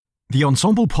The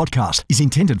Ensemble podcast is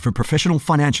intended for professional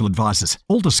financial advisors.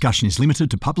 All discussion is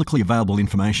limited to publicly available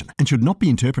information and should not be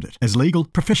interpreted as legal,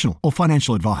 professional, or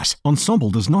financial advice.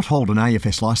 Ensemble does not hold an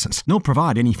AFS license nor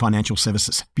provide any financial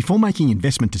services. Before making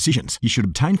investment decisions, you should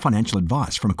obtain financial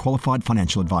advice from a qualified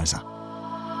financial advisor.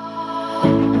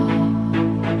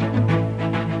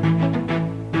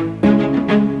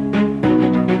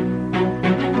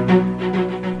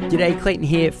 G'day, Clayton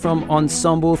here from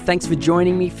Ensemble. Thanks for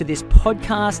joining me for this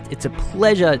podcast. It's a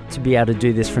pleasure to be able to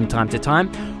do this from time to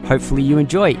time. Hopefully you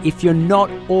enjoy. If you're not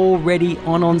already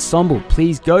on Ensemble,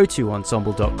 please go to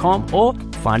ensemble.com or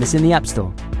find us in the App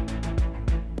Store.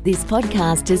 This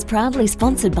podcast is proudly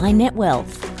sponsored by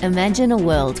NetWealth. Imagine a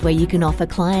world where you can offer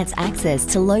clients access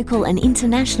to local and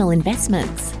international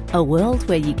investments. A world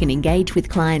where you can engage with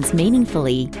clients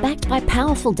meaningfully, backed by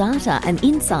powerful data and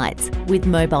insights with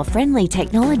mobile-friendly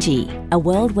technology. A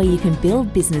world where you can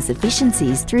build business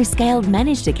efficiencies through scaled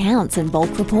managed accounts and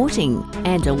bulk reporting.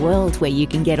 And a world where you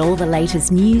can get all the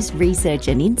latest news, research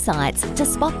and insights to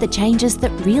spot the changes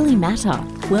that really matter.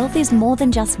 Wealth is more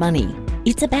than just money.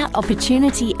 It's about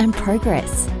opportunity and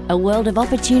progress. A world of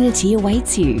opportunity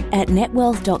awaits you at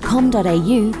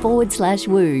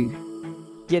netwealth.com.au/woo.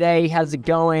 G'day, how's it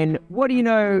going? What do you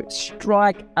know?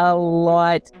 Strike a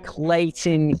light.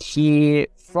 Clayton here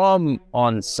from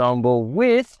Ensemble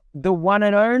with the one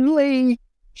and only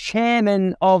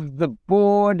chairman of the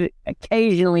board,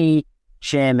 occasionally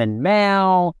Chairman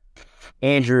Mao,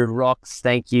 Andrew Rocks.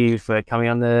 Thank you for coming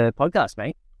on the podcast,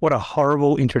 mate. What a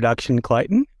horrible introduction,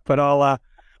 Clayton. But I'll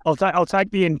take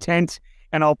the intent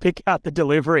and I'll pick out the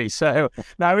delivery. So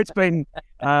no, it's been.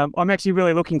 I'm actually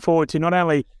really looking forward to not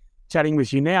only chatting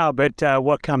with you now, but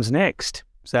what comes next.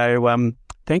 So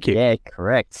thank you. Yeah,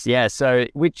 correct. Yeah, so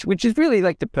which is really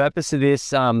like the purpose of this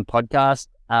podcast.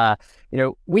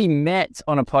 We met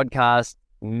on a podcast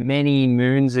many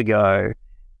moons ago,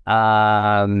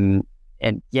 and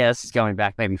yeah, this is going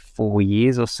back maybe 4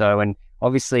 years or so, and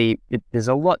obviously, there's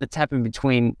a lot that's happened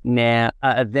between then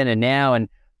and now, and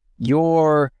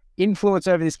your influence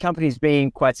over this company has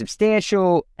been quite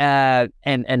substantial, and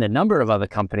a number of other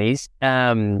companies,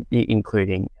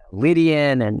 including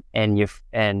Lydian and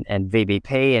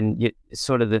VBP, and you're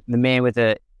sort of the man with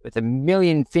a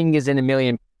million fingers and a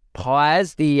million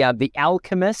pies, the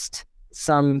alchemist,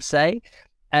 some say,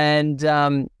 and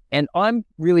I'm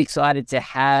really excited to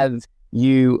have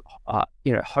you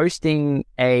hosting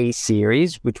a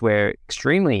series, which we're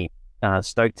extremely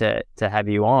stoked to have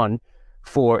you on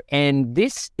for. And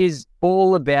this is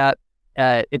all about,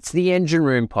 it's the Engine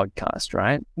Room podcast,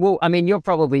 right? Well, I mean, you're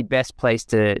probably best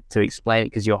placed to explain it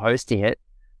because you're hosting it.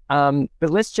 But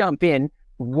let's jump in.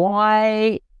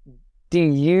 Why do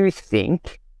you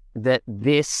think that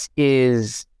this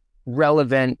is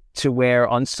relevant to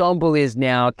where Ensemble is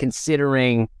now,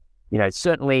 considering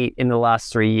certainly in the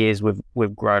last 3 years,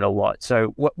 we've grown a lot.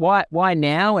 So why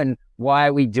now, and why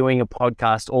are we doing a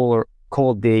podcast all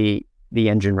called the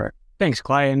Engine Room? Thanks,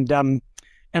 Clay. And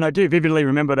I do vividly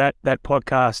remember that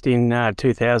podcast in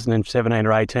 2017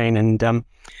 or 18, and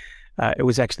it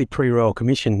was actually pre-Royal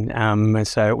Commission.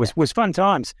 So it was fun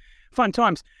times.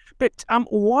 But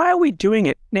why are we doing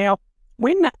it now?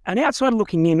 When an outsider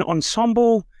looking in,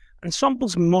 Ensemble's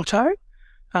motto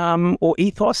or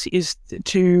ethos is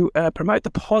to promote the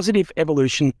positive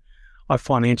evolution of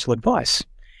financial advice.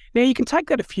 Now, you can take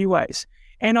that a few ways.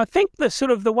 And I think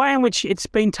the way in which it's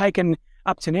been taken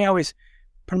up to now is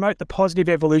promote the positive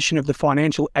evolution of the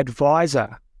financial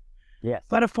advisor. Yes.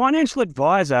 But a financial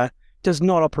advisor does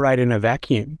not operate in a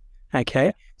vacuum,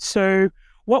 okay? So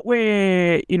what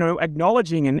we're,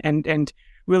 acknowledging and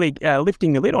really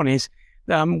lifting the lid on is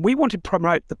we want to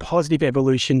promote the positive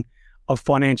evolution of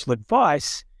financial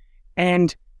advice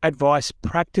and advice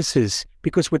practices,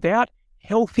 because without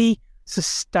healthy,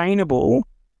 sustainable,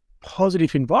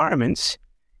 positive environments,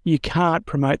 you can't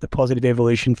promote the positive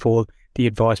evolution for the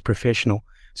advice professional.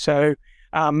 So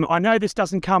I know this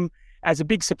doesn't come as a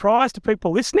big surprise to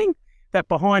people listening, that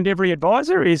behind every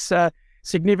advisor is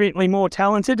significantly more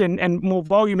talented and more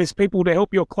voluminous people to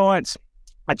help your clients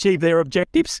achieve their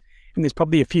objectives. And there's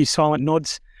probably a few silent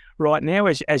nods right now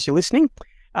as you're listening.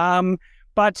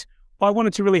 But I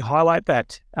wanted to really highlight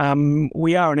that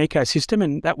we are an ecosystem,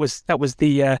 and that was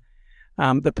the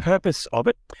purpose of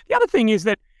it. The other thing is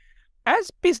that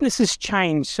as businesses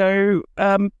change, so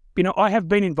I have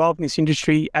been involved in this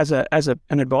industry as an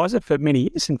advisor for many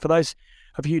years, and for those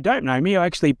of you who don't know me, I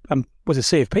actually was a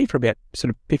CFP for about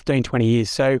sort of 15, 20 years.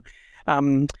 So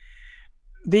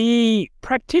the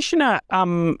practitioner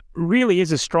really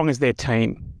is as strong as their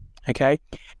team, okay?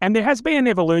 And there has been an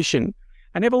evolution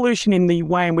in the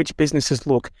way in which businesses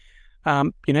look.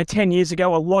 10 years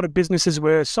ago, a lot of businesses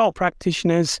were sole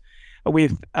practitioners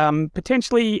with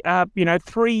potentially,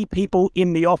 3 people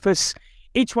in the office.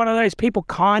 Each one of those people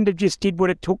kind of just did what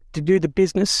it took to do the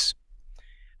business.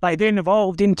 They then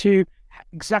evolved into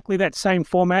exactly that same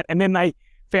format, and then they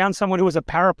found someone who was a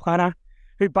paraplanner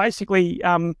who basically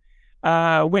went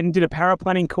and did a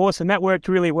paraplanning course, and that worked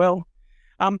really well.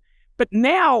 But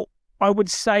now I would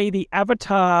say the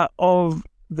avatar of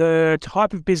the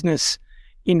type of business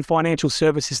in financial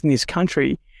services in this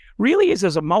country really is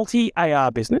as a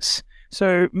multi-AR business.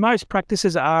 So most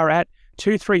practices are at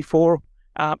 2, 3, 4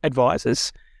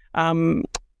 advisors.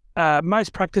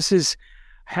 Most practices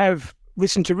have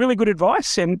listened to really good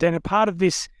advice, and a part of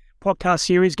this podcast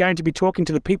series is going to be talking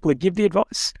to the people that give the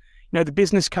advice, the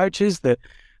business coaches, the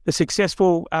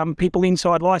successful people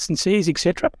inside licensees,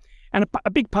 etc. And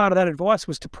a big part of that advice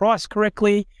was to price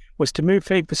correctly, was to move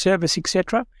fee for service,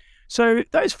 etc. So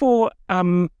those 4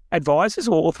 advisors,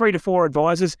 or 3 to 4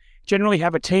 advisors, generally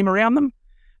have a team around them.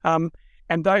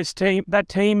 And that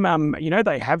team,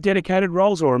 they have dedicated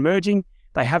roles or emerging.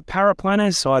 They have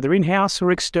paraplanners, either in-house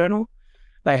or external.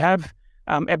 They have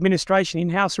administration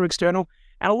in-house or external.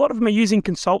 And a lot of them are using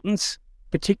consultants,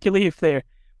 particularly if they've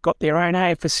got their own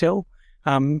AFSL,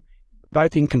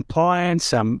 both in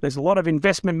compliance. There's a lot of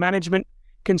investment management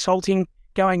consulting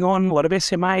going on, a lot of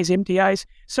SMAs, MDAs.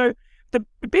 So the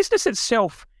business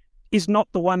itself is not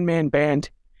the one-man band.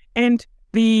 And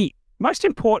the most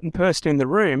important person in the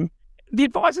room, the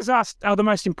advisors are the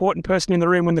most important person in the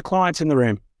room when the client's in the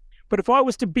room. But if I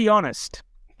was to be honest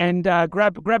and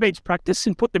grab each practice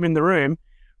and put them in the room,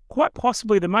 quite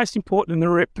possibly the most important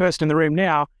person in the room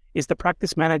now is the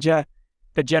practice manager,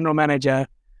 the general manager,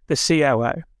 the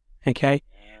COO. Okay?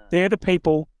 They're the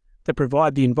people that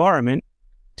provide the environment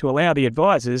to allow the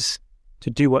advisors to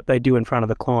do what they do in front of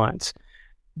the clients.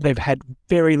 They've had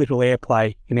very little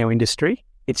airplay in our industry.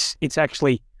 It's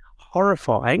actually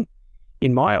horrifying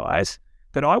in my eyes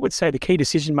that I would say the key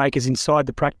decision makers inside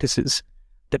the practices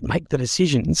that make the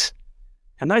decisions,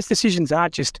 and those decisions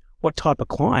aren't just what type of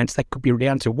clients, they could be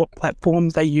down to what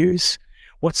platforms they use,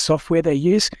 what software they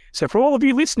use. So for all of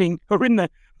you listening who are in the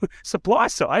supply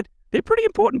side, they're pretty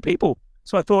important people.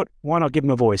 So I thought, why not give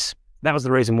them a voice? That was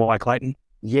the reason why, Clayton.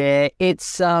 Yeah,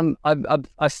 it's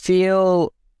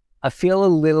I feel a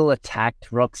little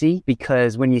attacked, Roxy,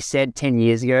 because when you said 10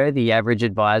 years ago the average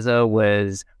advisor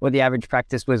the average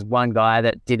practice was one guy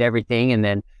that did everything, and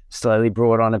then slowly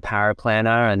brought on a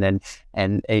paraplanner, and then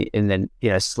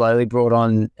slowly brought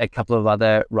on a couple of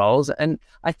other roles. And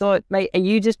I thought, mate, are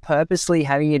you just purposely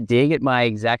having a dig at my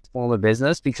exact form of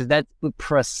business? Because that's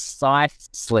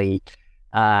precisely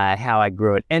how I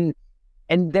grew it. And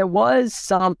there is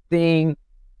something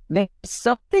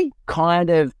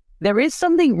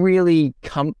really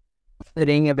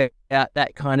comforting about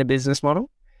that kind of business model,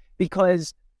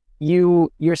 because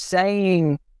you're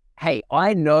saying, hey,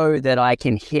 I know that I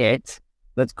can hit,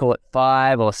 let's call it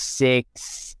 $5 or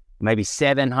 $6, maybe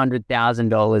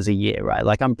 $700,000 a year, right?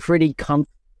 Like I'm pretty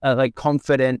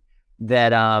confident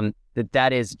that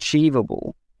that is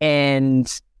achievable,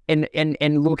 and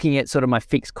looking at sort of my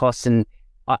fixed costs, and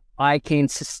I can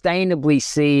sustainably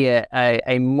see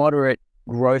a moderate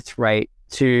growth rate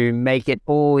to make it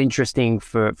all interesting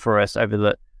for us over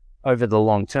the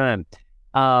long term.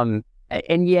 And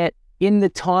yet, in the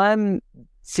time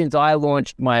since I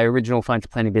launched my original financial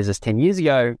planning business 10 years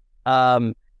ago,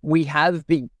 we have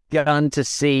begun to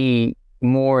see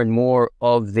more and more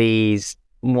of these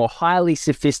more highly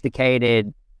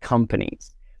sophisticated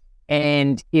companies.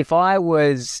 And if I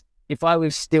was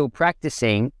still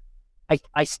practicing,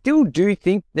 I still do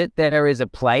think that there is a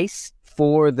place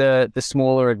for the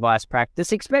smaller advice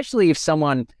practice, especially if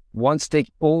someone wants to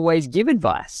always give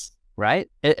advice, right?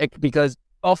 Because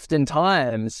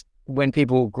oftentimes when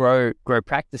people grow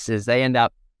practices, they end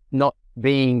up not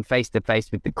being face to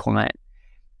face with the client.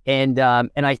 And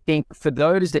I think for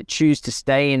those that choose to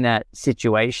stay in that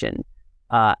situation,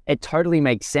 it totally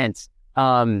makes sense.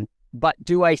 But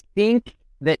do I think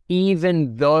that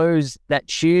even those that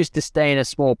choose to stay in a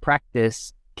small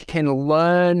practice can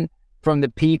learn from the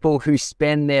people who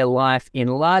spend their life in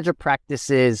larger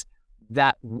practices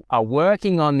that are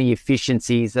working on the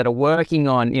efficiencies, that are working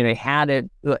on, how to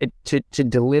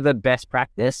deliver best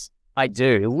practice? I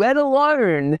do, let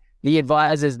alone the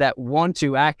advisors that want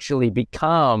to actually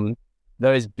become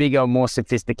those bigger, more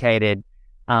sophisticated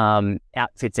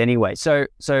outfits anyway. So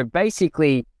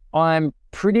basically, I'm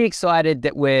pretty excited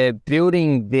that we're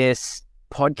building this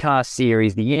podcast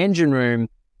series, The Engine Room,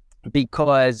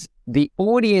 because the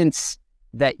audience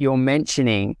that you're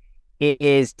mentioning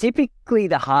is typically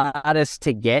the hardest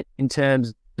to get in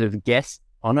terms of guests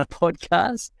on a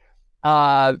podcast.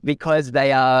 because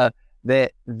they are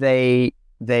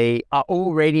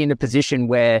already in a position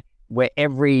where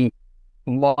every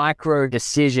micro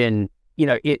decision,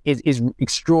 it is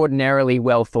extraordinarily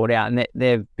well thought out, and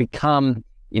they've become,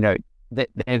 that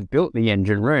they've built the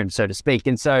engine room, so to speak.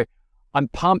 And so I'm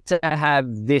pumped to have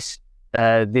this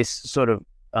sort of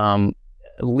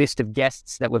list of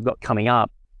guests that we've got coming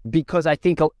up, because I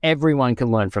think everyone can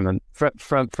learn from them,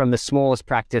 from the smallest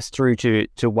practice through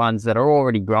to ones that are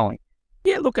already growing.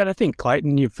 Yeah, look, and I think,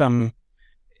 Clayton, you've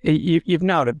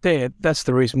nailed it there. That's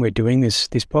the reason we're doing this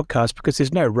podcast, because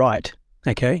there's no right.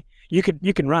 Okay, you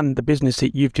can run the business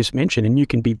that you've just mentioned, and you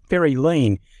can be very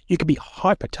lean. You can be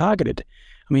hyper targeted.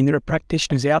 I mean, there are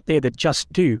practitioners out there that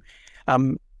just do,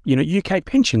 UK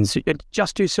pensions,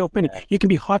 just do self-managed. You can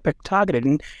be hyper targeted,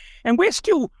 and we're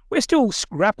still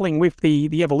grappling with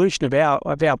the evolution of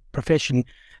our profession,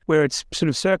 where it's sort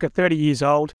of circa 30 years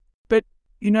old. But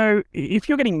if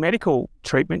you're getting medical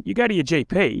treatment, you go to your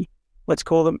GP, let's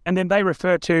call them, and then they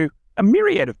refer to a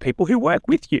myriad of people who work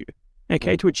with you,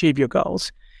 okay, to achieve your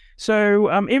goals.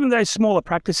 So even those smaller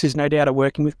practices, no doubt, are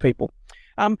working with people,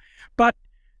 but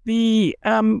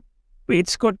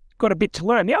it's got a bit to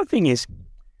learn. The other thing is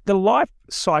the life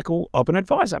cycle of an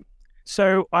advisor.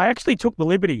 So I actually took the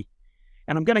liberty,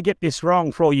 and I'm going to get this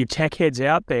wrong for all you tech heads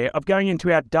out there, of going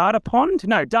into our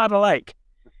data lake,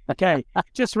 okay,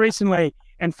 just recently,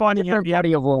 and finding out the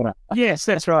body of water. Yes,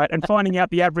 that's right, and finding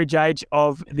out the average age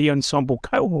of the Ensemble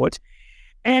cohort.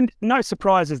 And no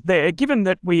surprises there, given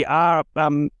that we are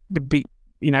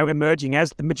emerging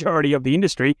as the majority of the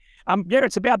industry.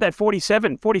 It's about that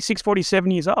 46,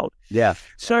 47 years old. Yeah.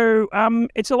 So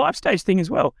it's a life stage thing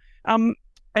as well. And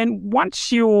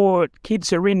once your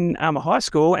kids are in high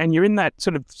school and you're in that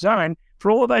sort of zone,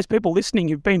 for all of those people listening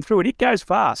who've been through it, it goes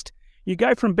fast. You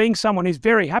go from being someone who's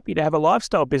very happy to have a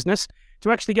lifestyle business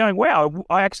to actually going, wow,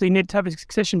 I actually need to have a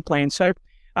succession plan. So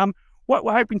what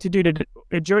we're hoping to do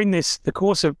during the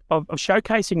course of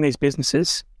showcasing these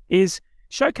businesses is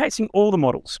showcasing all the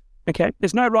models. Okay,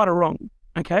 there's no right or wrong.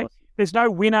 Okay, there's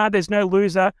no winner, there's no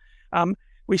loser.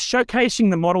 We're showcasing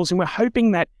the models, and we're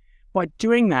hoping that by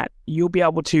doing that, you'll be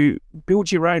able to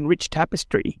build your own rich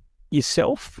tapestry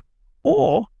yourself,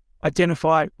 or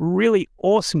identify really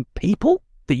awesome people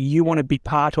that you want to be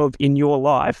part of in your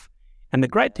life. And the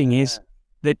great thing is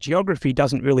that geography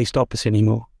doesn't really stop us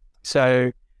anymore.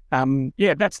 So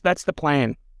that's the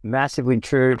plan. Massively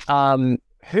true.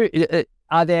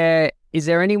 Is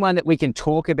there anyone that we can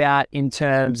talk about in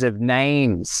terms of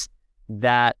names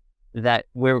that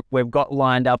we've got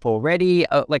lined up already?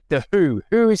 Like the who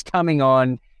is coming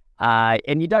on,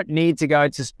 and you don't need to go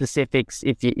into specifics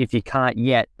if you can't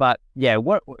yet. But yeah,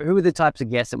 who are the types of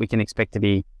guests that we can expect to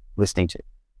be listening to?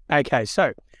 Okay,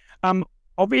 so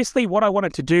obviously, what I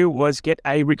wanted to do was get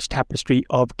a rich tapestry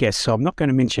of guests. So I'm not going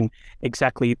to mention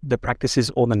exactly the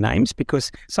practices or the names,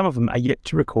 because some of them are yet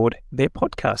to record their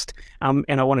podcast, and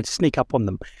I wanted to sneak up on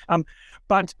them.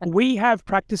 But we have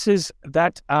practices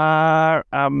that are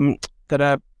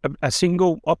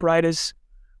single operators.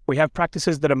 We have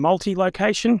practices that are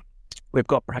multi-location. We've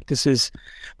got practices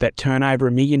that turn over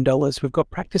 $1 million. We've got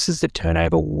practices that turn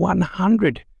over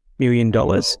 $100 million.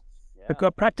 We've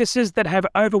got practices that have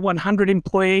over 100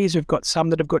 employees. We've got some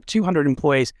that have got 200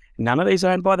 employees. None of these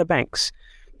are owned by the banks.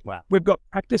 Wow. We've got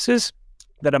practices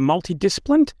that are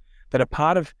multidisciplined, that are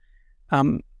part of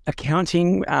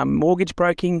accounting, mortgage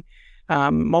broking,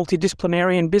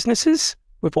 multidisciplinary businesses.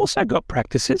 We've also got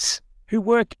practices who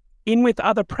work in with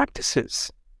other practices.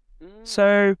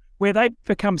 So where they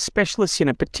become specialists in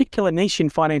a particular niche in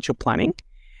financial planning,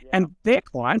 and their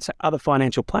clients are other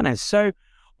financial planners. So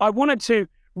I wanted to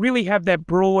really have that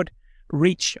broad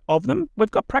reach of them.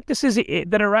 We've got practices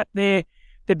that are at the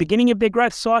beginning of their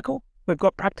growth cycle. We've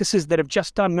got practices that have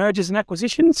just done mergers and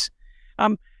acquisitions.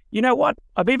 You know what?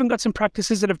 I've even got some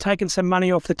practices that have taken some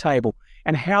money off the table,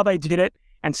 and how they did it.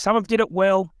 And some have did it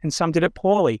well and some did it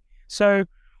poorly. So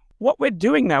what we're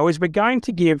doing now is we're going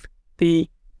to give the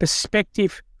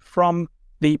perspective from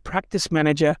the practice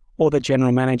manager or the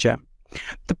general manager.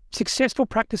 The successful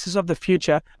practices of the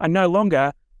future are no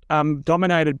longer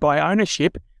dominated by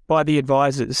ownership by the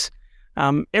advisors.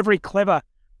 Every clever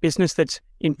business that's,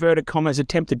 inverted commas,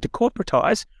 attempted to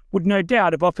corporatize would no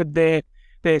doubt have offered their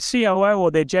COO or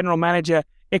their general manager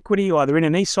equity, either in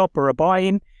an ESOP or a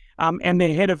buy-in, and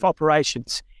their head of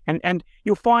operations. And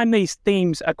you'll find these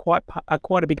themes are quite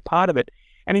a big part of it.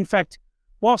 And in fact,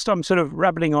 whilst I'm sort of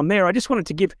rabbiting on there, I just wanted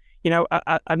to give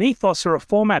an ethos or a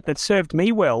format that served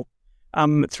me well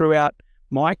throughout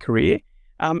my career,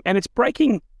 and it's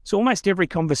breaking almost every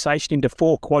conversation into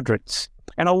 4 quadrants,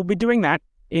 and I will be doing that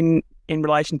in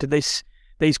relation to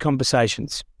these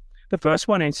conversations. The first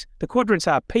one is the quadrants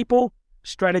are people,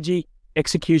 strategy,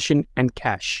 execution, and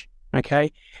cash.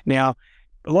 Okay. Now,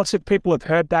 lots of people have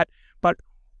heard that, but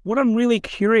what I'm really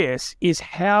curious is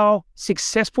how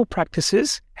successful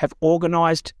practices have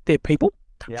organized their people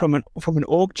from an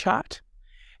org chart,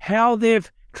 how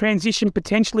they've transitioned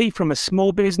potentially from a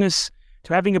small business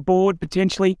to having a board,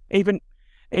 potentially even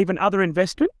other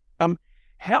investment,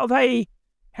 how they've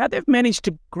managed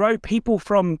to grow people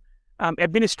from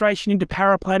administration into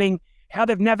power planning, how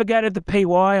they've navigated the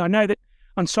PY. I know that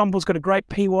Ensemble's got a great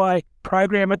PY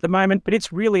program at the moment, but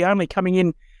it's really only coming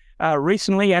in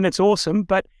recently, and it's awesome.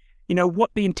 But what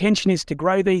the intention is to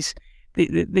grow these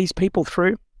people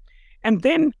through, and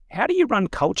then how do you run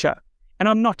culture? And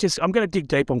I'm going to dig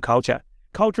deep on culture.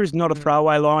 Culture is not a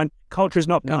throwaway line. Culture is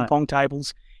not ping pong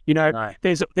tables.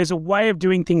 There's a way of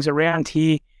doing things around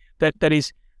here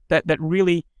that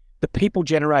really the people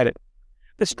generate it.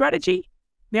 The strategy.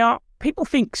 Now, people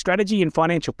think strategy in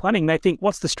financial planning. They think,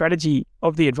 what's the strategy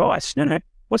of the advice? No.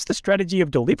 What's the strategy of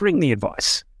delivering the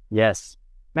advice? Yes.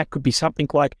 That could be something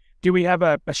like, do we have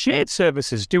a shared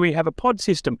services? Do we have a pod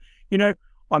system?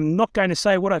 I'm not going to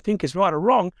say what I think is right or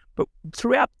wrong, but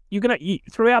throughout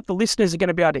the listeners are going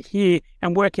to be able to hear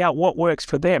and work out what works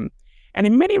for them. And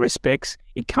in many respects,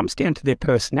 it comes down to their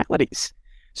personalities.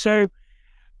 So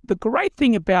the great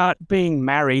thing about being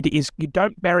married is you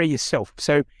don't marry yourself.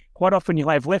 So quite often you'll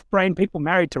have left brain people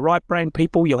married to right brain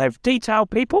people. You'll have detailed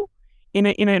people in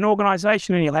an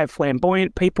organization, and you'll have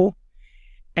flamboyant people.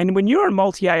 And when you're a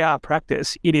multi-AR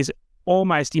practice, it is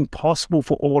almost impossible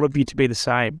for all of you to be the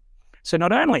same. So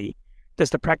not only does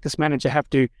the practice manager have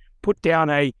to put down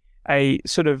a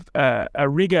sort of a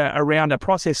rigor around a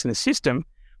process and a system,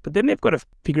 but then they've got to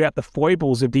figure out the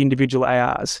foibles of the individual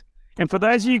ARs. And for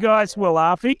those of you guys who are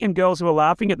laughing and girls who are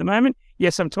laughing at the moment,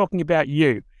 yes, I'm talking about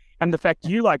you and the fact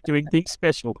you like doing things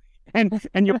special and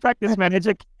your practice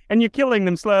manager, and you're killing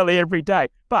them slowly every day,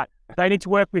 but they need to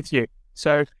work with you.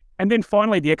 So, and then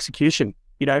finally, the execution.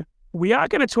 We are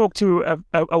going to talk to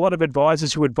a lot of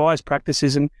advisors who advise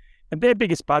practices, and their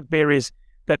biggest bugbear is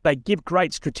that they give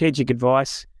great strategic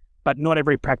advice, but not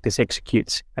every practice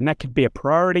executes. And that could be a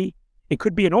priority. It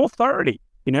could be an authority.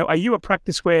 Are you a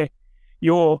practice where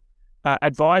your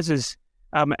advisors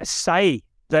say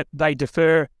that they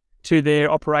defer to their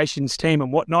operations team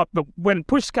and whatnot, but when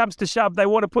push comes to shove, they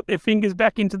want to put their fingers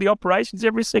back into the operations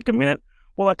every second minute?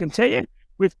 Well, I can tell you,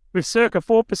 with circa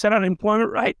 4%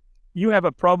 unemployment rate, you have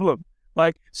a problem.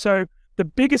 So the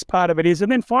biggest part of it is,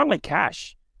 and then finally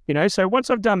cash. So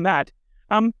once I've done that,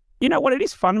 what, it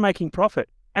is fun making profit,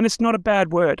 and it's not a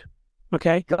bad word.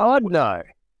 Okay. God, no.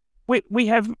 We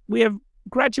have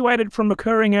graduated from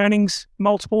recurring earnings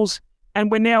multiples, and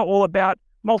we're now all about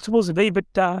multiples of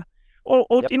EBITDA, or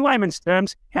in layman's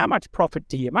terms, how much profit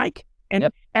do you make? And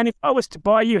if I was to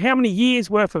buy you, how many years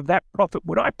worth of that profit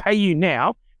would I pay you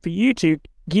now for you to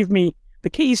give me the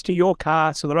keys to your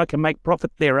car so that I can make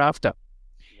profit thereafter?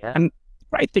 Yeah. And the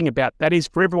great thing about that is,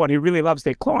 for everyone who really loves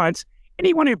their clients,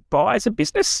 anyone who buys a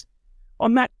business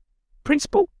on that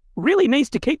principle really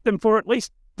needs to keep them for at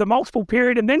least the multiple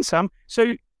period and then some.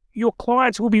 So your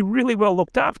clients will be really well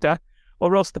looked after,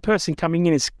 or else the person coming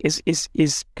in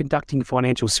is conducting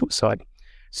financial suicide.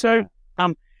 So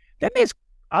then there's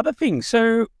other things.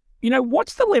 So,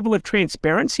 what's the level of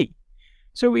transparency?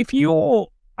 So if you're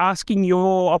asking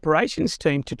your operations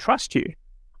team to trust you,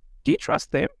 do you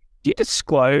trust them? Do you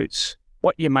disclose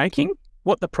what you're making,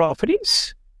 what the profit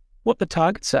is, what the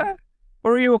targets are?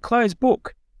 Or are you a closed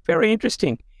book? Very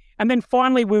interesting. And then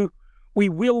finally, we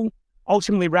will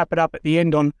ultimately wrap it up at the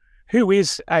end on who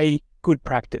is a good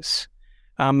practice.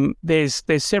 There's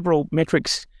several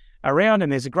metrics around,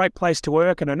 and there's a great place to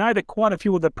work. And I know that quite a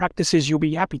few of the practices, you'll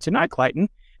be happy to know, Clayton,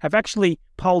 have actually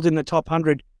polled in the top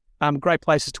 100 great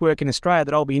places to work in Australia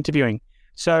that I'll be interviewing.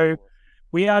 So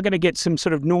we are going to get some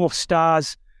sort of North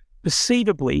Stars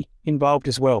perceivably involved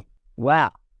as well.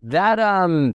 Wow. That,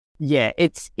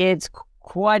 it's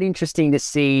quite interesting to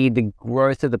see the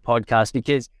growth of the podcast,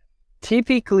 because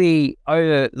typically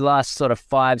over the last sort of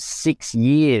 5-6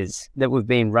 years that we've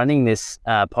been running this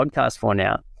podcast for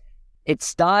now, it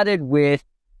started with,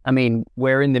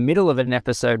 we're in the middle of an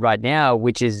episode right now,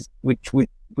 which has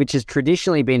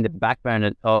traditionally been the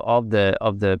backbone of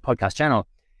the podcast channel.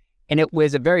 And it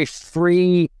was a very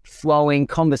free-flowing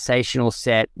conversational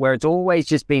set where it's always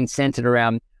just been centered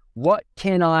around, what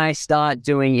can I start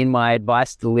doing in my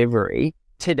advice delivery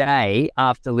today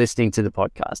after listening to the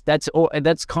podcast?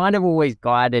 That's kind of always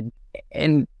guided.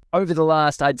 And over the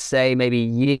last, I'd say maybe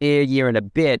year and a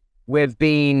bit, we've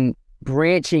been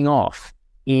branching off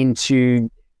into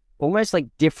almost like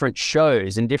different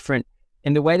shows and different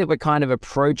And the way that we're kind of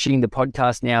approaching the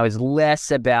podcast now is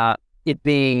less about it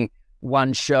being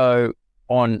one show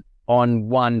on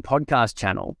one podcast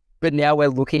channel, but now we're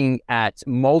looking at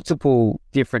multiple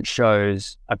different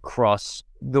shows across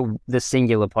the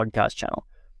singular podcast channel.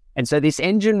 And so this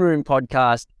Engine Room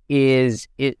podcast is,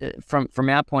 from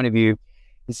our point of view,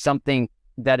 is something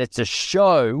that it's a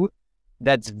show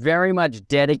that's very much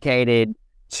dedicated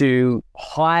to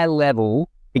high-level,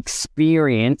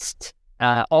 experienced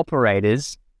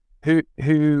operators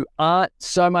who aren't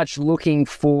so much looking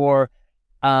for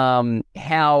how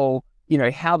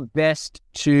best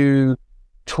to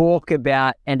talk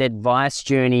about an advice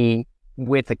journey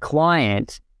with a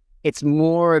client. It's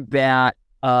more about,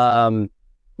 how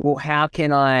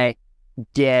can I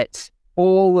get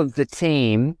all of the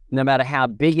team, no matter how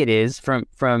big it is, from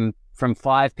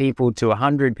 5 people to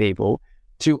 100 people,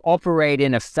 to operate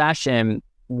in a fashion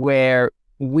where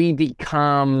we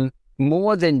become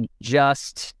more than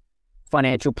just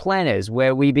financial planners,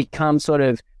 where we become sort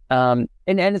of, and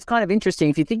it's kind of interesting,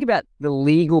 if you think about the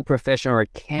legal profession or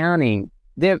accounting,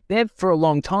 they've for a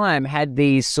long time had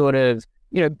these sort of,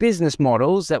 business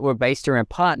models that were based around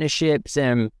partnerships,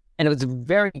 and it was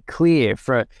very clear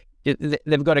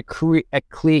they've got a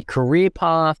clear career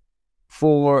path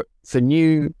for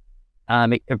new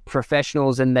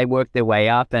professionals, and they work their way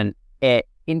up. And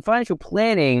in financial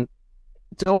planning,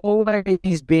 it's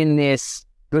always been this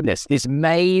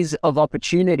maze of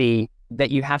opportunity that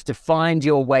you have to find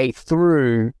your way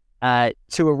through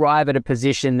to arrive at a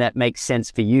position that makes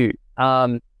sense for you.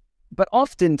 But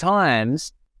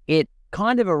oftentimes it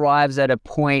kind of arrives at a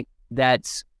point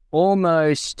that's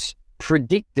almost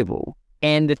predictable.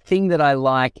 And the thing that I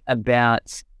like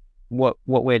about what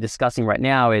we're discussing right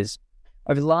now is,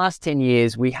 over the last 10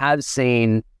 years, we have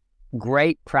seen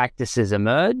great practices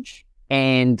emerge,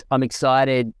 and I'm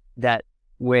excited that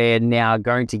we're now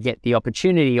going to get the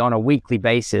opportunity on a weekly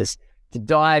basis to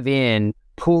dive in,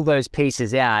 pull those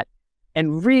pieces out,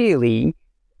 and really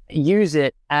use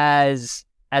it as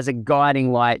a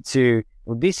guiding light to,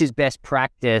 well, this is best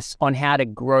practice on how to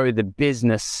grow the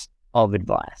business of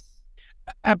advice.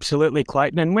 Absolutely,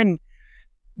 Clayton. And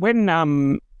when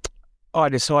I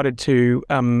decided to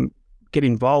get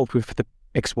involved with the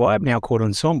XY, now called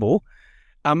Ensemble,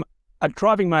 a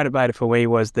driving motivator for me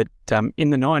was that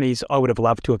in the 90s, I would have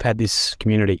loved to have had this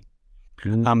community.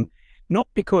 Not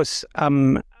because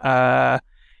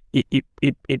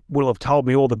it will have told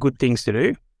me all the good things to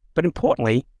do, but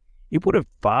importantly, it would have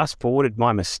fast-forwarded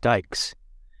my mistakes.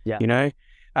 Yeah.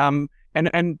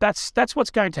 And that's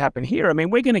what's going to happen here. I mean,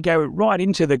 we're going to go right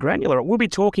into the granular. There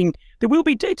will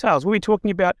be details. We'll be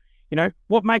talking about,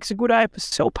 what makes a good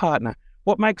AFSL partner,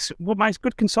 what makes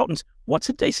good consultants, what's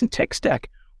a decent tech stack,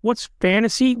 what's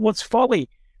fantasy, what's folly,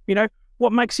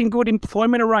 what makes in good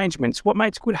employment arrangements, what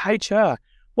makes good HR,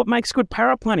 what makes good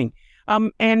paraplanning.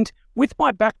 And with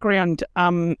my background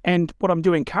and what I'm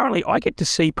doing currently, I get to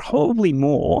see probably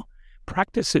more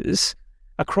practices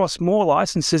across more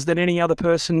licenses than any other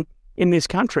person in this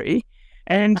country.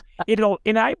 And it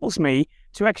enables me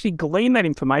to actually glean that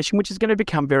information, which is going to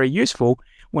become very useful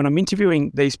when I'm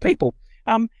interviewing these people.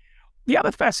 The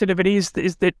other facet of it is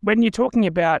that when you're talking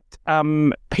about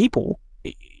people,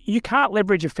 you can't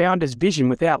leverage a founder's vision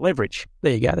without leverage.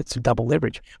 There you go. That's a double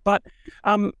leverage. But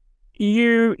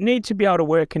you need to be able to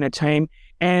work in a team.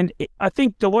 And I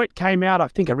think Deloitte came out, I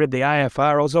think I read the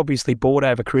AFR. I was obviously bored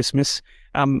over Christmas.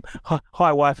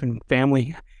 Hi, wife and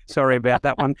family. Sorry about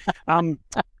that one.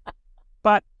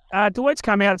 But Deloitte's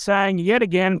come out saying, yet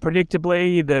again,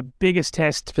 predictably, the biggest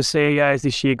test for CEOs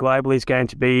this year globally is going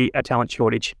to be a talent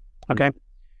shortage. Okay.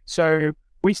 So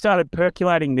we started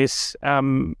percolating this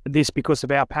because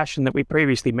of our passion that we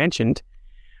previously mentioned.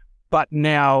 But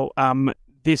now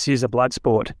this is a blood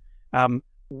sport.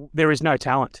 There is no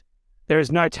talent. There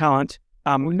is no talent.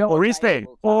 Or is there?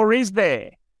 Or is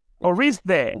there? Or is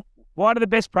there? Why do the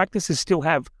best practices still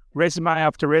have resume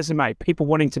after resume, people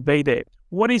wanting to be there?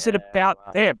 What is it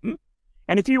about them?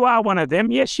 And if you are one of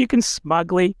them, yes, you can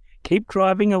smugly keep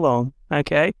driving along,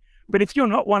 okay? But if you're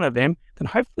not one of them, then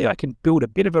hopefully I can build a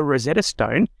bit of a Rosetta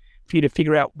Stone for you to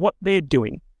figure out what they're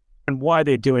doing and why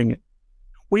they're doing it.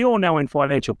 We all know in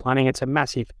financial planning, it's a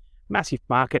massive, massive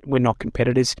market. We're not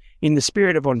competitors. In the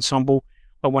spirit of Ensemble,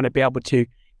 I want to be able to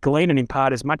glean and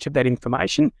impart as much of that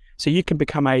information so you can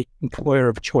become a employer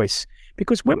of choice.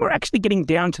 Because when we're actually getting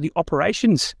down to the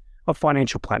operations of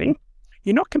financial planning,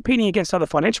 you're not competing against other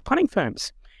financial planning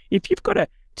firms. If you've got a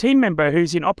team member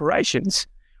who's in operations,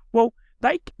 well,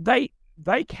 they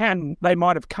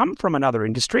might have come from another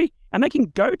industry and they can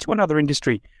go to another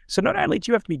industry. So not only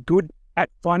do you have to be good at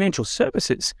financial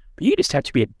services, but you just have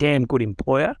to be a damn good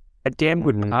employer, a damn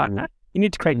good partner, You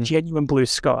need to create genuine blue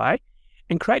sky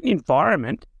and create an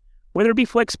environment, whether it be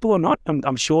flexible or not.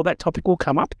 I'm sure that topic will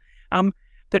come up.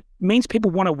 That means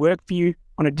people want to work for you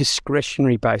on a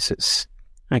discretionary basis.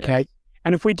 Okay. Yes.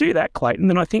 And if we do that, Clayton,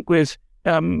 then I think we've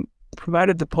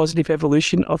promoted the positive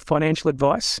evolution of financial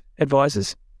advisors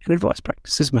and advice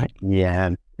practices, mate.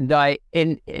 Yeah. No,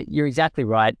 and you're exactly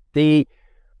right.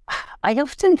 I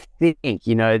often think,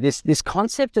 this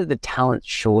concept of the talent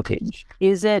shortage,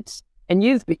 is it, and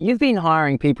you've been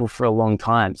hiring people for a long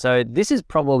time, so this is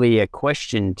probably a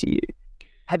question to you.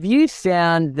 Have you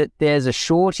found that there's a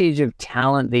shortage of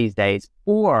talent these days,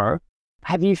 or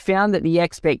have you found that the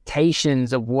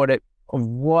expectations of what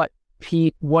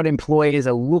employers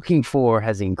are looking for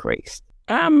has increased?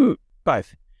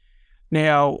 Both.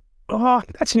 Now,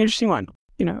 that's an interesting one.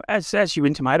 As you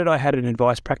intimated, I had an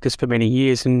advice practice for many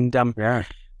years, and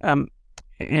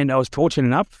and I was fortunate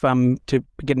enough to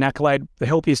get an accolade, the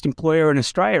healthiest employer in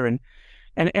Australia,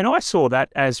 and I saw that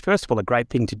as, first of all, a great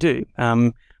thing to do.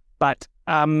 But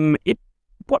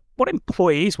what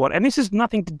employees want, and this has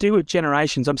nothing to do with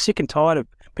generations. I'm sick and tired of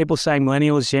people saying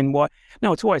millennials, Gen Y.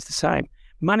 No, it's always the same.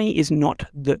 Money is not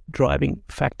the driving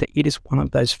factor. It is one of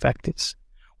those factors.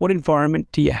 What environment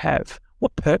do you have?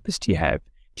 What purpose do you have?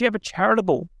 Do you have a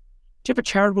charitable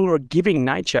or a giving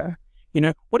nature?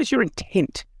 What is your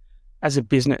intent as a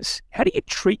business? How do you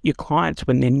treat your clients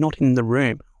when they're not in the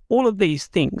room? All of these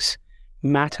things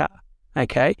matter.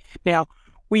 Okay. Now,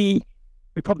 we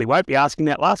probably won't be asking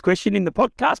that last question in the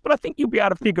podcast, but I think you'll be able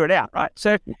to figure it out, right?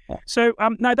 So,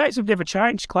 no, those have never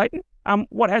changed, Clayton.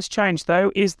 What has changed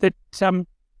though is that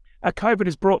COVID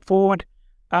has brought forward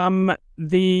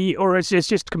it's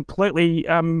just completely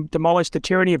demolished the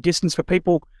tyranny of distance for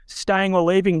people staying or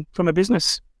leaving from a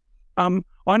business.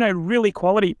 I know really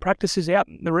quality practices out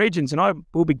in the regions, and I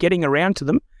will be getting around to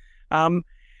them.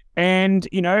 And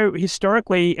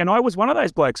historically, and I was one of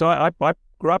those blokes. I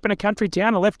grew up in a country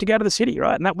town. I left to go to the city,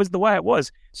 right? And that was the way it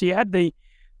was. So you had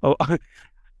I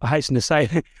hasten to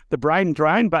say the brain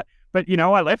drain, but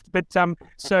I left. But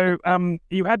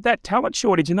you had that talent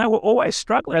shortage, and they were always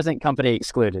struggling. Present company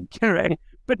excluded. Correct.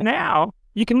 But now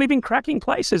you can live in cracking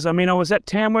places. I mean, I was at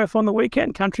Tamworth on the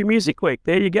weekend, Country Music Week.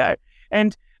 There you go.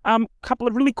 And a couple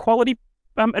of really quality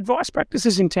advice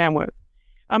practices in Tamworth.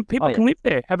 People can live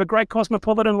there, have a great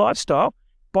cosmopolitan lifestyle,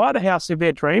 buy the house of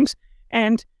their dreams,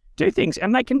 and do things.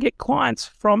 And they can get clients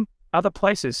from other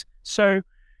places. So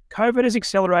COVID has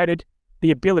accelerated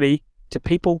the ability to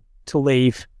people to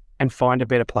leave and find a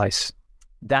better place.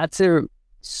 That's a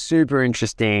super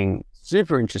interesting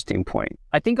point.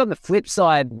 I think on the flip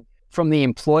side, from the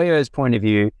employer's point of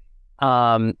view,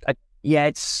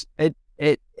 it's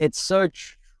so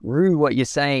true what you're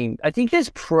saying. I think there's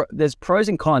pros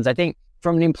and cons. I think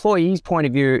from an employee's point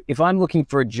of view, if I'm looking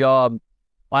for a job,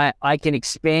 I can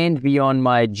expand beyond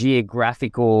my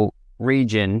geographical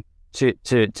region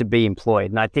to be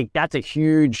employed, and I think that's a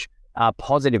huge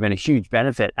positive and a huge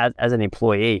benefit as an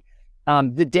employee.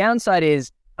 The downside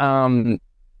is, and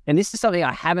this is something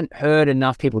I haven't heard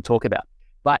enough people talk about,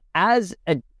 but as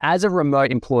a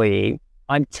remote employee,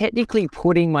 I'm technically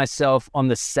putting myself on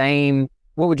the same,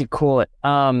 what would you call it?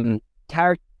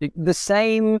 The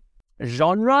same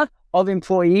genre of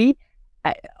employee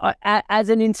as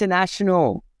an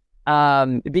international,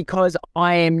 because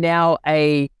I am now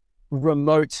a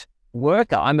remote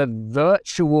worker. I'm a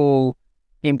virtual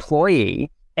employee,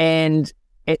 and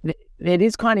it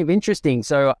is kind of interesting.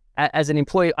 So as an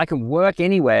employee, I can work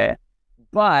anywhere,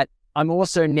 but I'm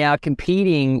also now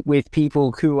competing with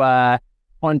people who are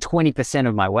on 20%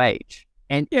 of my wage.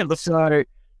 And so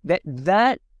that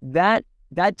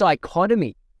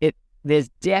dichotomy, there's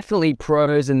definitely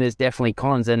pros and there's definitely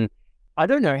cons. And I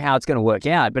don't know how it's going to work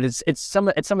out, but it's some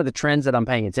of the trends that I'm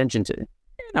paying attention to.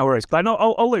 No worries, Glenn.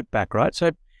 I'll loop back, right?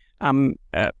 So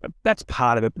that's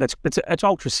part of it. It's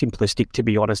ultra simplistic, to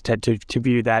be honest, to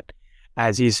view that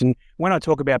as is. And when I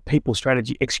talk about people,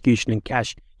 strategy, execution, and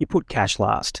cash, you put cash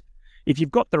last. If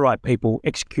you've got the right people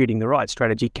executing the right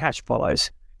strategy, cash follows.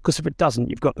 Because if it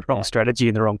doesn't, you've got the wrong strategy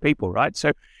and the wrong people, right?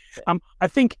 So I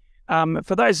think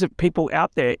for those people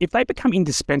out there, if they become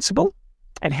indispensable,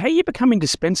 and how you become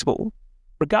indispensable,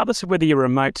 regardless of whether you're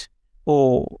remote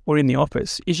or in the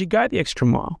office, is you go the extra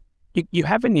mile. You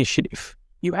have initiative.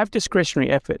 You have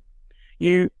discretionary effort.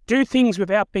 You do things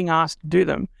without being asked to do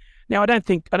them. Now, I don't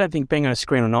think being on a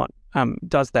screen or not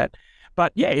does that.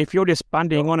 But yeah, if you're just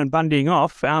bundying on and bundying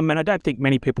off, and I don't think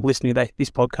many people listening to this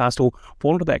podcast will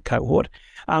fall into that cohort,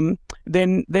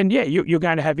 then yeah, you're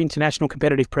going to have international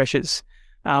competitive pressures.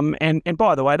 And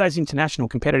by the way, those international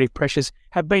competitive pressures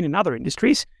have been in other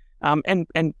industries, and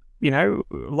a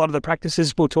lot of the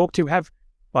practices we'll talk to have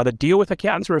either deal with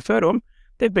accountants or refer to them,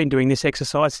 they've been doing this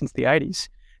exercise since the 80s.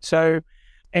 So,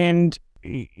 and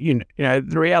you know,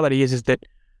 the reality is that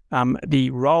the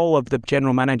role of the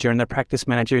general manager and the practice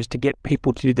manager is to get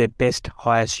people to do their best,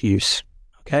 highest use.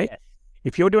 Okay, yes.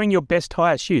 If you're doing your best,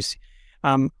 highest use,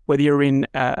 whether you're you're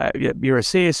a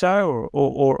CSO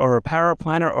or a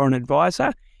paraplanner or an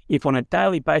advisor, if on a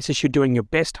daily basis you're doing your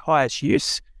best, highest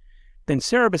use, then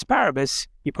cerebus paribus,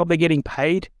 you're probably getting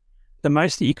paid the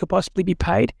most that you could possibly be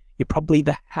paid. You're probably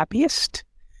the happiest.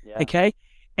 Yeah. Okay.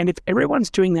 And if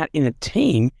everyone's doing that in a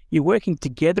team, you're working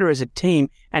together as a team,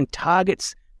 and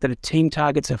targets that are team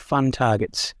targets are fun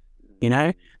targets, you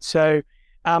know? So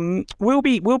we'll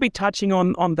be touching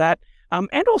on that.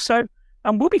 And also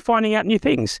we'll be finding out new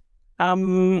things.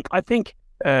 I think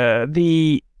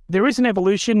there is an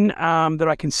evolution that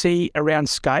I can see around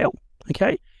scale.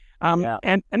 Okay.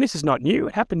 And this is not new.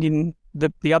 It happened in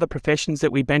the other professions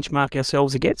that we benchmark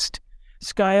ourselves against.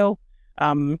 Scale,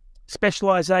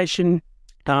 specialization,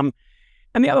 and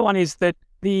the other one is that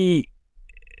the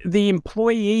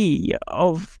employee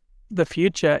of the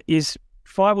future is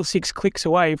 5 or 6 clicks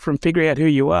away from figuring out who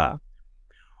you are.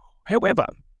 However,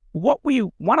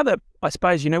 I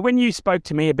suppose, you know, when you spoke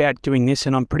to me about doing this,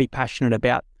 and I'm pretty passionate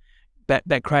about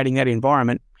that creating that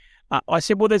environment, I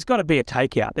said, well, there's got to be a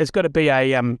takeout. There's got to be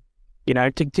a, you know,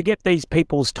 to get these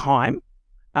people's time.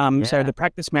 So the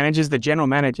practice managers, the general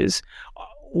managers,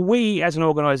 we as an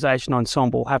organisation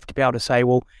ensemble have to be able to say,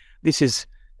 well, this is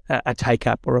a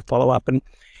take-up or a follow-up.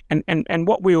 And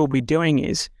what we will be doing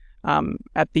is,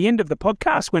 at the end of the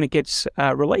podcast, when it gets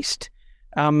released,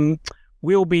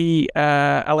 we'll be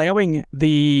allowing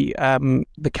the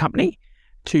company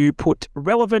to put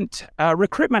relevant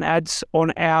recruitment ads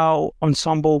on our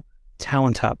ensemble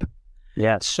Talent Hub.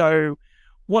 Yeah. So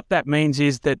what that means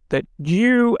is that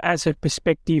you, as a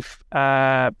prospective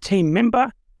team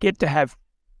member, get to have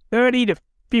 30 to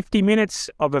 50 minutes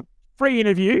of a free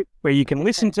interview where you can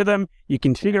listen to them, you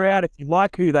can figure out if you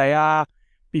like who they are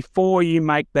before you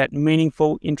make that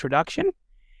meaningful introduction.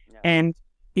 Yeah. And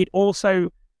it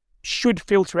also should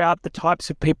filter out the types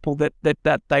of people that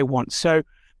they want. So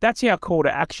that's our call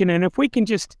to action. And if we can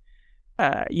just,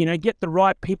 get the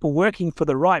right people working for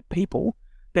the right people,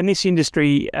 then this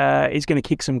industry is going to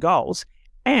kick some goals.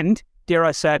 And dare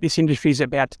I say it, this industry is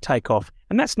about to take off.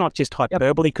 And that's not just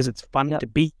hyperbole because it's fun to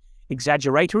be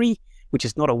exaggeratory, which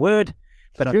is not a word,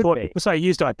 but I thought because I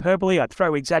used hyperbole, I'd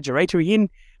throw exaggeratory in.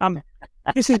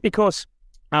 This is because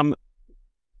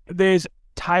there's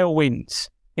tailwinds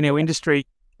in our industry.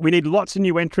 We need lots of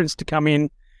new entrants to come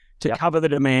in to cover the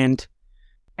demand.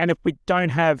 And if we don't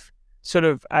have sort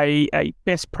of a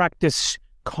best practice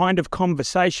kind of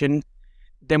conversation,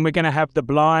 then we're going to have the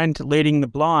blind leading the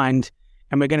blind,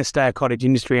 and we're going to stay a cottage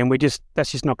industry. And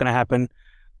that's just not going to happen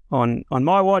on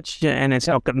my watch, and it's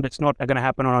not going to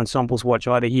happen on Ensemble's watch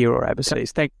either here or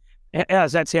overseas. How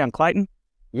does that sound, Clayton?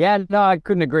 Yeah, no, I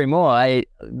couldn't agree more.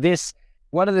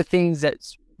 One of the things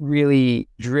that's really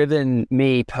driven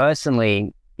me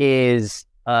personally is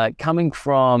coming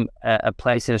from a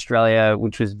place in Australia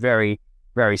which was very,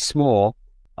 very small.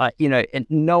 And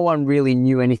no one really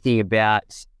knew anything about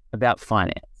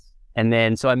finance. And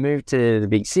then so I moved to the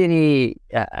big city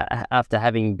after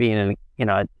having been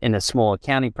in a small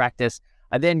accounting practice.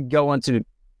 I then go on to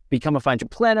become a financial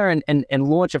planner and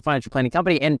launch a financial planning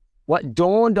company. And what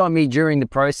dawned on me during the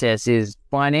process is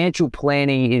financial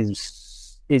planning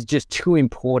is just too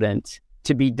important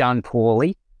to be done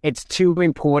poorly. It's too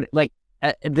important. Like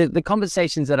the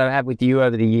conversations that I've had with you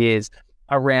over the years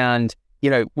around,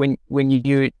 when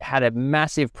you had a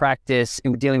massive practice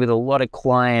and were dealing with a lot of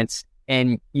clients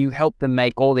and you help them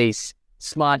make all these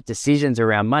smart decisions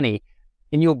around money,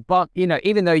 and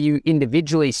even though you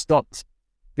individually stopped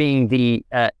being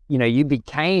you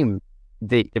became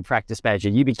the practice manager,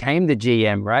 you became the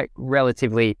GM, right?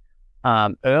 Relatively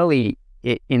early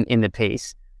in the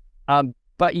piece.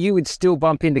 But you would still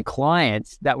bump into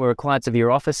clients that were clients of your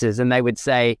offices, and they would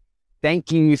say,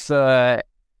 thank you for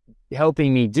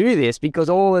helping me do this, because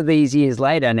all of these years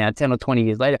later, now 10 or 20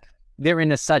 years later, they're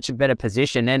in such a better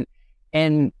position.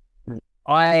 And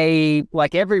I,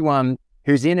 like everyone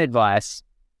who's in advice,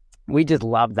 we just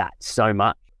love that so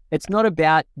much. It's not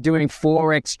about doing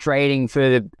Forex trading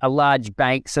for a large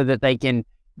bank so that they can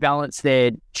balance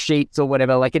their sheets or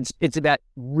whatever. Like it's about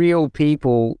real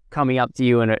people coming up to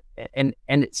you, and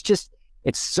it's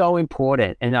so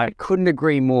important. And I couldn't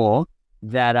agree more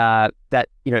that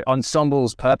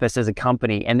Ensemble's purpose as a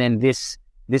company, and then this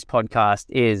podcast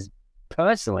is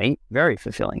personally very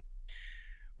fulfilling.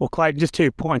 Well, Clayton, just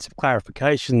 2 points of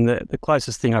clarification. The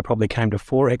closest thing I probably came to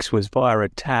Forex was via a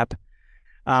tap.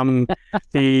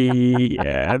 the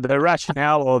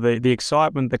rationale or the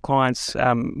excitement the clients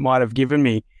might have given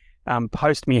me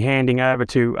post me handing over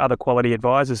to other quality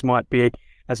advisors might be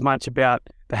as much about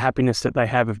the happiness that they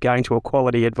have of going to a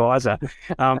quality advisor.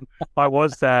 I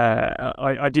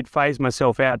did phase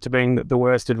myself out to being the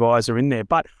worst advisor in there.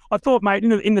 But I thought, mate,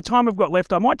 in the time I've got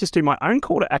left, I might just do my own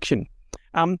call to action.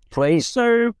 Please.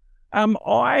 So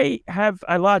I have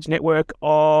a large network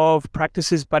of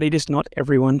practices, but it is not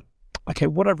everyone. Okay,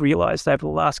 what I've realised over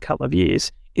the last couple of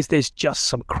years is there's just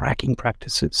some cracking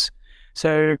practices.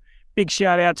 So big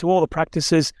shout out to all the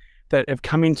practices that have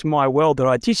come into my world that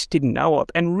I just didn't know of,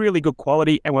 and really good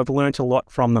quality, and we've learnt a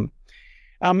lot from them.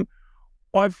 I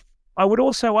would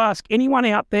also ask anyone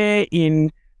out there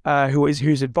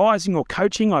who's advising or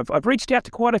coaching. I've reached out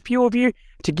to quite a few of you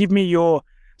to give me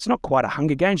it's not quite a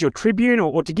Hunger Games, your tribune,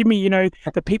 or to give me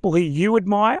the people who you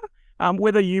admire,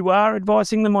 whether you are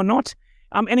advising them or not.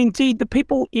 And indeed, the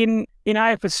people in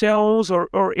AFSLs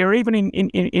or even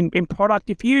in product,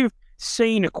 if you've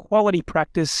seen a quality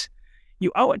practice,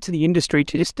 you owe it to the industry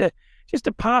to just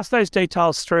to pass those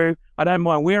details through. I don't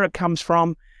mind where it comes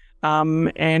from,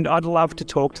 and I'd love to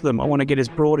talk to them. I want to get as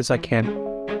broad as I can.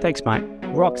 Thanks, mate.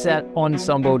 Rocks at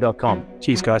ensemble.com.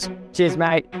 Cheers, guys. Cheers,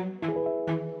 mate.